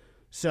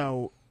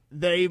 So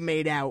they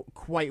made out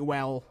quite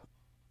well.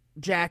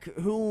 Jack,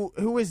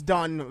 who has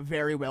done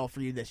very well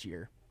for you this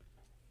year?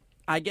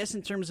 I guess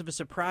in terms of a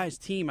surprise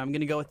team, I'm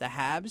going to go with the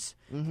Habs,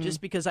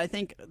 just because I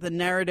think the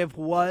narrative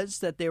was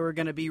that they were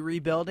going to be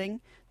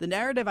rebuilding. The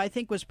narrative, I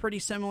think, was pretty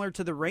similar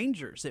to the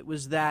Rangers. It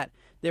was that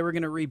they were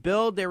going to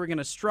rebuild, they were going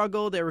to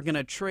struggle, they were going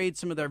to trade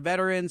some of their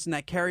veterans, and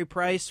that Carey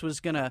Price was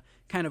going to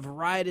kind of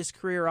ride his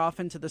career off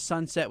into the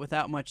sunset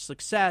without much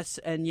success,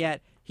 and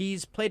yet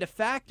he's played a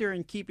factor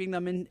in keeping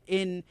them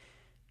in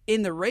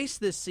the race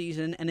this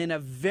season, and in a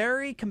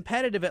very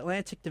competitive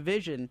Atlantic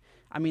division.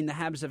 I mean, the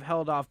Habs have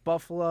held off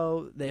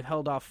Buffalo, they've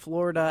held off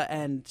Florida,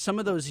 and some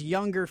of those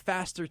younger,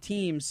 faster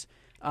teams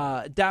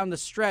down the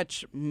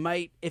stretch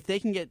might, if they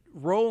can get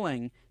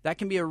rolling, that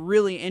can be a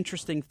really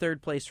interesting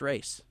third-place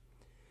race.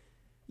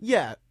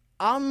 Yeah,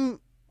 I'm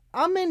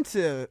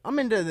into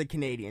the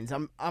Canadians.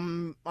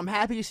 I'm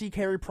happy to see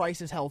Carey Price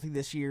is healthy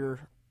this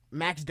year.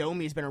 Max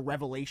Domi has been a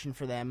revelation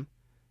for them.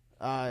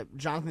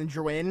 Jonathan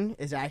Drouin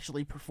is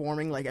actually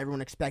performing like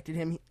everyone expected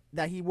him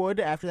that he would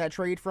after that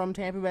trade from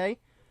Tampa Bay.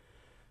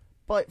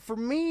 But for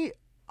me,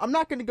 I'm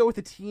not going to go with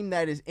a team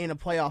that is in a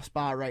playoff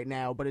spot right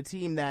now, but a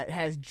team that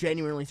has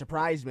genuinely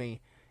surprised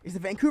me is the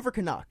Vancouver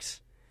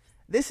Canucks.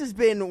 This has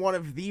been one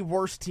of the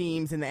worst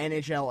teams in the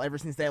NHL ever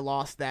since they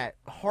lost that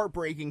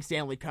heartbreaking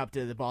Stanley Cup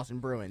to the Boston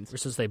Bruins. Ever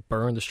since they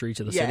burned the streets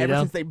of the Yeah, city ever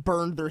down? since they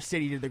burned their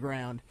city to the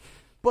ground.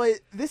 But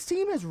this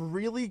team has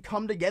really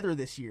come together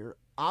this year.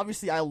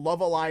 Obviously, I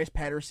love Elias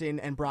Pettersson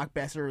and Brock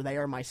Besser. They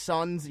are my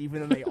sons,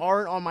 even though they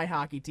aren't on my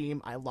hockey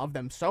team. I love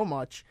them so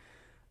much.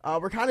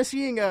 We're kind of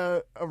seeing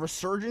a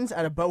resurgence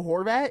out of Bo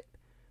Horvat.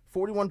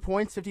 41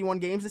 points, 51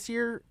 games this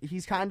year.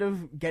 He's kind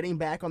of getting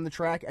back on the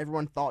track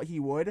everyone thought he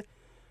would.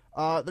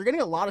 They're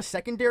getting a lot of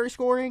secondary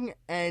scoring,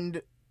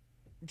 and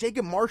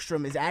Jacob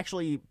Markstrom is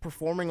actually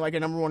performing like a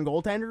number one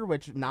goaltender,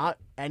 which not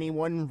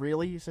anyone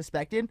really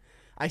suspected.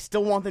 I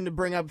still want them to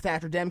bring up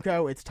Thatcher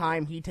Demko. It's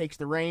time he takes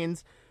the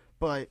reins,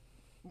 but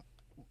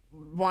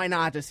why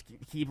not just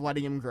keep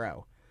letting him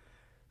grow?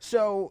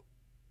 So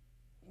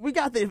we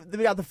got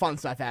the fun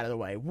stuff out of the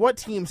way. What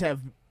teams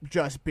have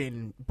just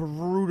been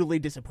brutally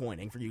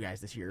disappointing for you guys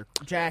this year?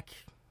 Jack,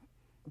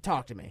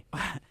 talk to me.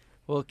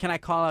 Well, can I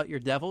call out your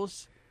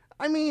Devils?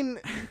 I mean,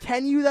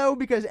 can you, though?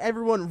 Because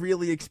everyone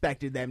really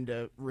expected them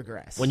to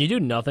regress. When you do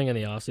nothing in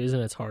the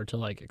offseason, it's hard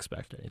to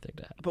expect anything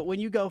to happen. But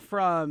when you go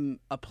from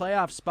a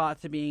playoff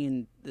spot to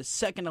being the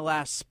second to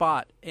last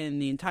spot in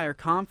the entire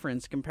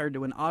conference compared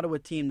to an Ottawa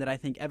team that I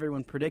think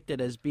everyone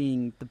predicted as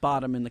being the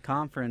bottom in the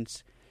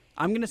conference,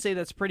 I'm going to say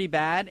that's pretty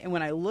bad. And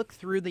when I look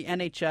through the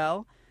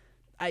NHL,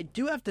 I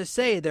do have to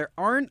say there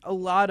aren't a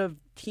lot of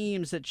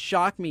teams that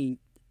shock me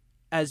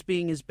as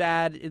being as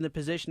bad in the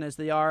position as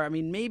they are. I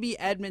mean, maybe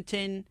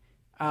Edmonton.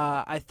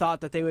 I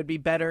thought that they would be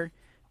better,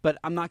 but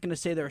I'm not going to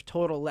say they're a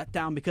total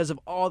letdown because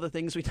of all the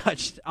things we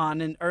touched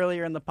on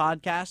earlier in the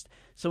podcast.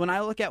 So when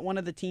I look at one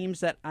of the teams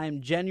that I'm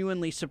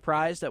genuinely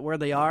surprised at where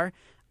they are,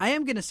 I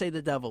am going to say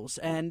the Devils.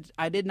 And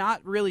I did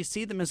not really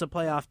see them as a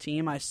playoff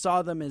team. I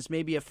saw them as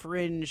maybe a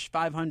fringe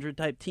 500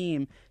 type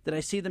team. Did I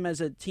see them as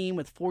a team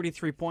with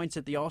 43 points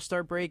at the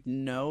All-Star break?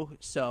 No.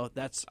 So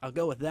I'll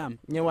go with them.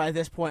 You know what? At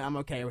this point, I'm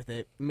okay with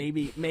it.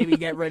 Maybe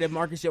get rid of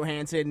Marcus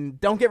Johansson.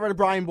 Don't get rid of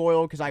Brian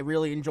Boyle because I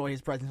really enjoy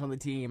his presence on the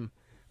team.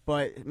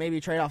 But maybe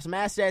trade off some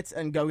assets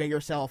and go get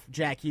yourself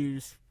Jack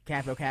Hughes,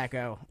 Capo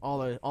Caco,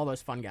 all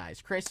those fun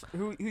guys. Chris,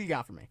 who you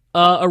got for me?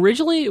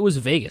 Originally, it was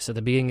Vegas at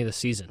the beginning of the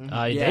season.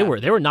 Yeah.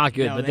 They were not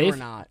good, No, but they were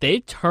not. they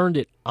turned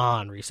it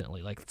on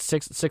recently.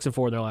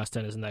 6-4 in their last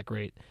 10 isn't that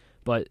great,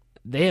 but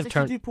they have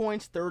 62 turned.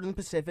 points, third in the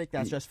Pacific.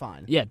 That's just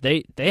fine. Yeah,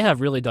 they have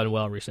really done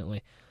well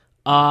recently.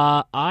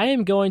 I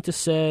am going to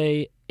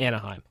say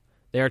Anaheim.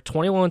 They are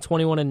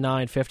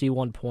 21-21-9,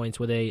 51 points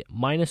with a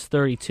minus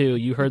 32.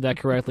 You heard that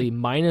correctly.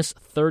 minus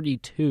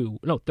 32.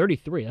 No,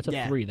 33. That's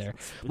a 3 there.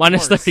 It's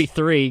Minus worse.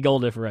 33 goal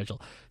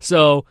differential.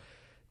 So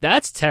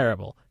that's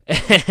terrible.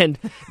 And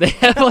they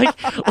have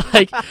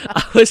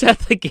I was at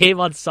the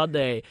game on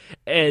Sunday,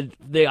 and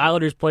the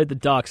Islanders played the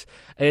Ducks,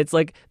 and it's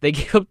they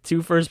gave up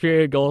 2 first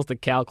period goals to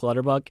Cal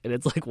Clutterbuck, and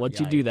it's once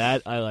you do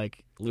that, I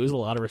lose a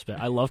lot of respect.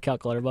 I love Cal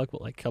Clutterbuck,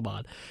 but come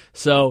on.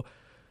 So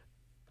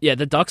yeah,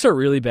 the Ducks are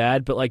really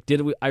bad, but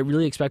I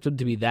really expect them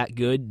to be that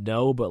good?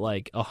 No, but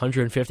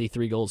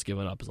 153 goals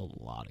given up is a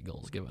lot of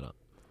goals given up.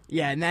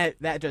 Yeah, and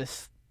that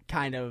just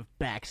kind of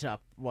backs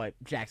up what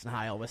Jackson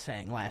Heil was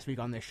saying last week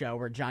on this show,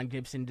 where John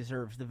Gibson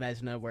deserves the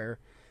Vezina, where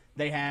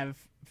they have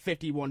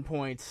 51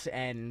 points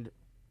and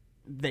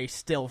they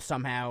still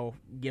somehow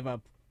give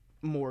up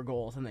more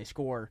goals than they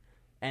score,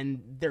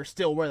 and they're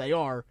still where they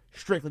are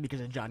strictly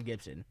because of John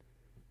Gibson.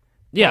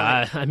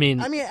 Yeah, I mean,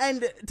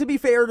 and to be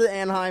fair to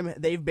Anaheim,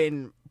 they've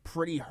been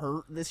pretty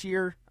hurt this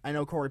year. I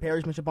know Corey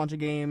Perry's missed a bunch of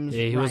games.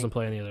 Yeah, he wasn't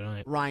playing the other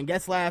night. Ryan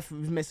Getzlaff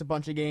has missed a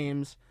bunch of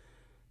games.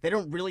 They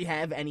don't really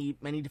have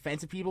many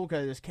defensive people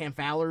because Cam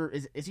Fowler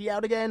is he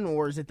out again,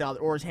 or is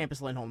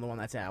Hampus Lindholm the one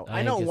that's out?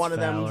 I know think it's one of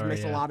them's Fowler,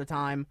 missed a yeah. lot of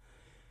time,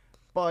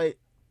 but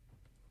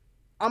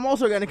I'm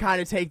also going to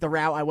kind of take the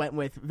route I went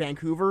with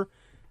Vancouver.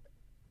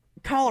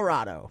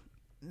 Colorado,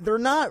 they're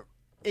not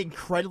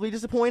incredibly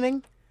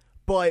disappointing,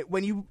 but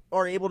when you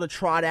are able to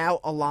trot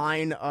out a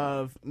line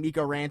of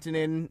Mikko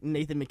Rantanen,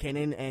 Nathan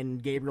McKinnon,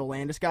 and Gabriel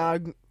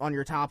Landeskog on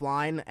your top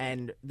line,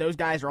 and those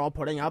guys are all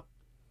putting up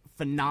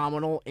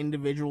phenomenal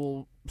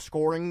individual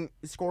scoring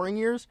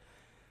years,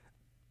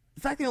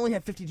 the fact they only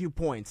have 52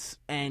 points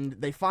and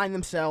they find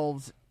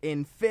themselves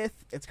in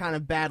 5th, it's kind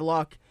of bad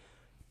luck,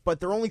 but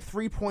they're only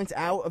 3 points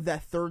out of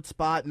that 3rd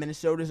spot.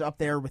 Minnesota's up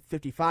there with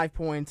 55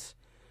 points.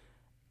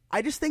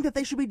 I just think that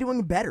they should be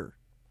doing better.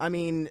 I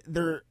mean,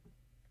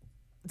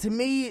 to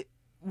me,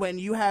 when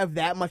you have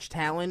that much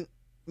talent,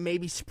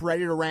 maybe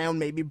spread it around,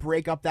 maybe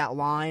break up that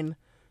line,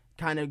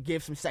 kind of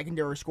give some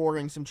secondary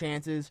scoring some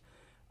chances.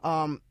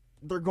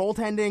 Their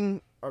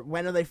goaltending,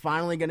 when are they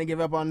finally going to give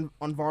up on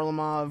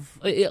Varlamov?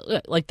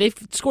 They've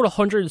scored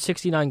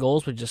 169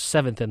 goals, but just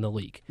 7th in the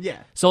league. Yeah.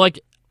 So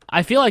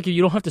I feel like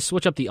you don't have to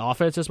switch up the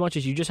offense as much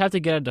as you just have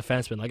to get a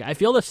defenseman. I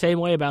feel the same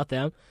way about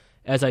them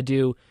as I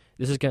do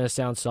this is going to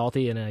sound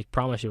salty, and I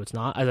promise you it's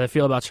not, as I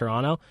feel about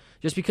Toronto,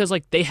 just because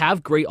like they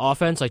have great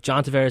offense. Like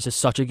John Tavares is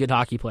such a good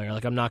hockey player.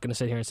 Like I'm not going to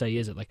sit here and say he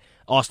isn't. Like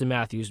Austin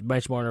Matthews,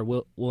 Mitch Marner,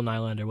 Will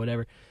Nylander,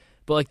 whatever.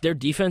 But like their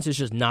defense is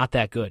just not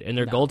that good, and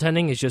their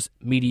goaltending is just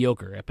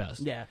mediocre at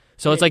best. Yeah.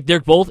 So it's like they're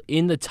both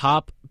in the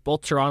top.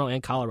 Both Toronto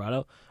and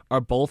Colorado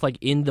are both like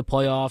in the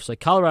playoffs. Like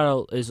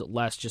Colorado is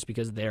less just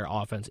because their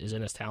offense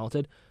isn't as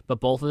talented. But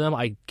both of them,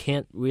 I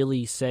can't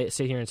really sit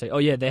here and say, oh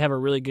yeah, they have a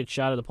really good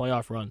shot at the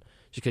playoff run,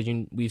 just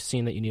because we've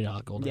seen that you need a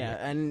hot goaltender. Yeah,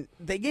 and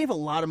they gave a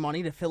lot of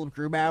money to Philip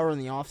Grubauer in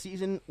the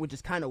offseason, which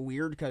is kind of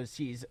weird because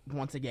he's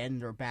once again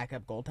their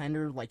backup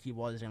goaltender, like he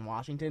was in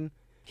Washington.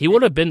 He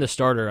would have been the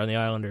starter on the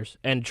Islanders,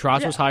 and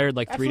Trotz was hired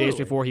like 3 days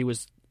before he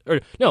was.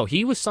 Or no,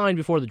 he was signed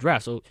before the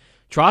draft. So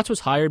Trotz was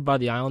hired by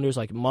the Islanders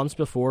like months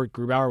before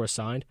Grubauer was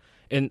signed,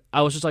 and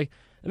I was just like,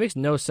 that makes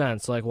no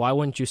sense. Like, why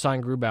wouldn't you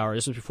sign Grubauer?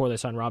 This was before they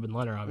signed Robin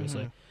Leonard,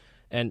 obviously.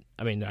 And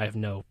I mean, I have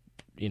no,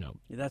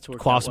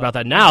 qualms about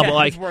that now, but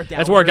like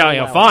that's worked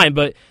out fine.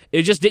 But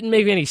it just didn't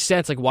make any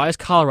sense. Like, why is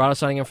Colorado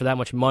signing him for that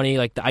much money?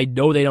 Like, I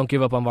know they don't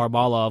give up on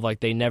Varlamov. Like,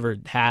 they never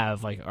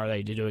have. Like, are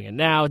they doing it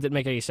now? It didn't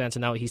make any sense,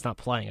 and now he's not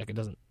playing. Like, it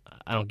doesn't.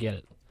 I don't get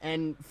it.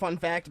 And fun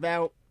fact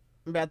about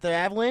the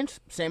Avalanche: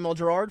 Samuel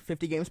Girard,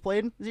 50 games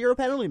played, 0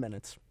 penalty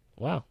minutes.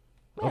 Wow.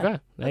 Yeah, Okay,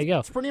 there you go.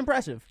 It's pretty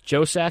impressive.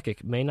 Joe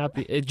Sakic may not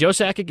be. Joe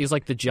Sakic is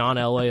like the John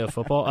Elway of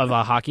football, of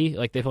hockey.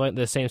 Like they play in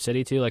the same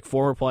city too. Like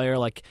former player,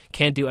 like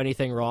can't do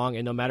anything wrong,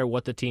 and no matter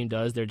what the team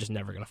does, they're just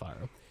never gonna fire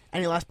him.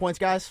 Any last points,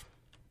 guys?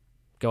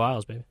 Go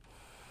Isles, baby.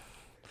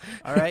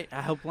 All right.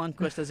 I hope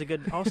Lundqvist has a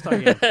good All-Star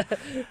game.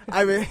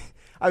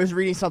 I was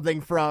reading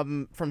something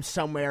from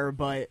somewhere,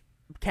 but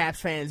Caps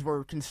fans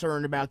were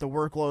concerned about the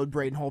workload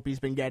Braden Holtby's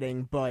been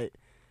getting, but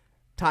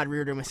Todd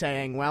Reardon was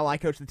saying, well, I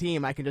coach the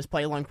team. I can just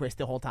play Lundqvist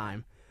the whole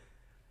time.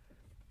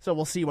 So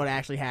we'll see what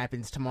actually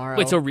happens tomorrow.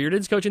 Wait, so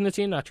Reardon's coaching the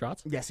team, not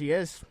Trotz? Yes, he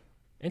is.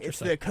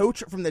 Interesting. It's the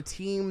coach from the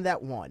team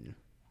that won.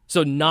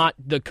 So not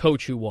the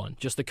coach who won,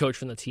 just the coach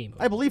from the team.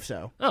 I believe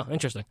so. Oh,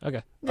 interesting.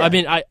 Okay. Yeah. I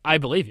mean, I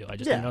believe you. I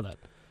just didn't know that.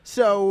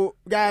 So,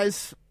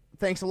 guys,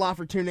 thanks a lot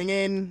for tuning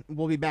in.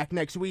 We'll be back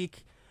next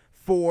week.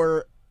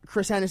 For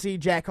Chris Hennessy,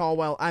 Jack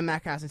Caldwell, I'm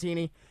Matt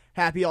Costantini.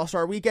 Happy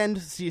All-Star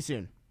Weekend. See you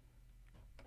soon.